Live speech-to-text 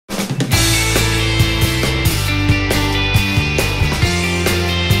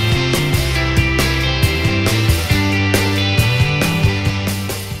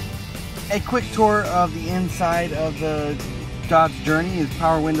A quick tour of the inside of the Dodge Journey is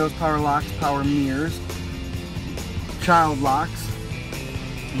power windows, power locks, power mirrors, child locks.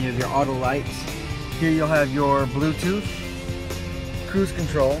 You have your auto lights. Here you'll have your Bluetooth, cruise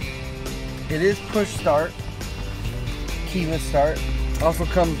control. It is push start, keyless start. Also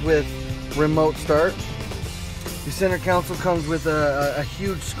comes with remote start. Your center console comes with a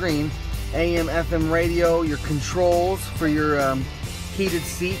huge screen, AM, FM radio, your controls for your heated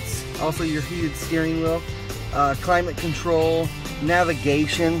seats, also your heated steering wheel, climate control,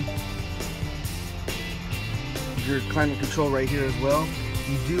 navigation, your climate control right here as well.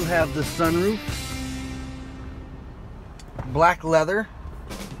 You do have the sunroof, black leather,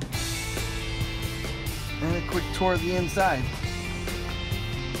 and a quick tour of the inside.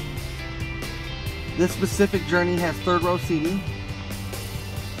 This specific Journey has third row seating.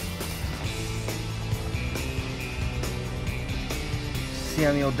 See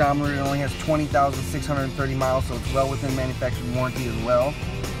on the odometer, it only has 20,630 miles, so it's well within manufacturer warranty as well.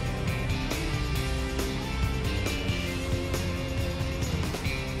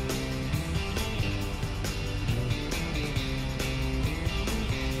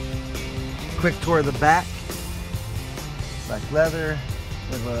 Quick tour of the back. Black leather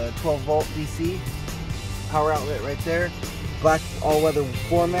with a 12-volt DC power outlet right there. Black all-weather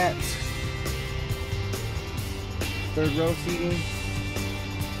floor mats. Third row seating.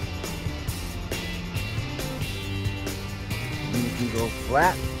 And you can go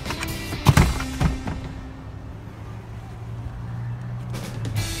flat.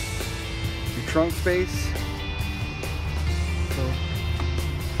 Your trunk space. So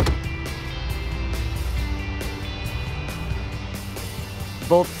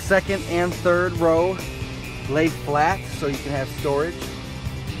both second and third row lay flat so you can have storage.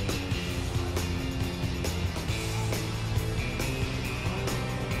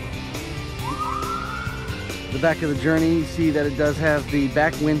 The back of the Journey, you see that it does have the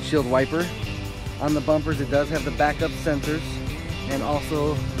back windshield wiper. On the bumpers it does have the backup sensors and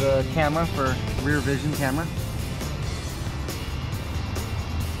also the camera for rear vision camera.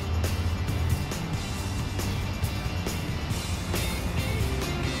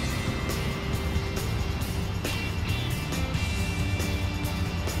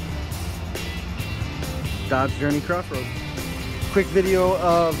 Dodge Journey Crossroads. Quick video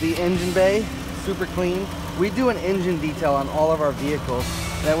of the engine bay, super clean. We do an engine detail on all of our vehicles.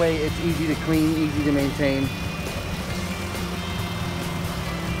 That way it's easy to clean, easy to maintain.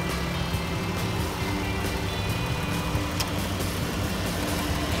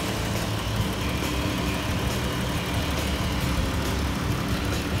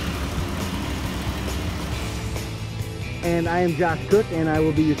 And I am Josh Cook, and I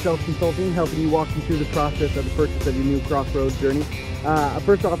will be your sales consultant, helping you walk you through the process of the purchase of your new Crossroads Journey.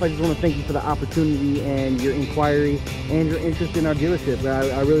 First off, I just want to thank you for the opportunity and your inquiry and your interest in our dealership.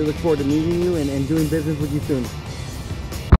 I really look forward to meeting you and doing business with you soon.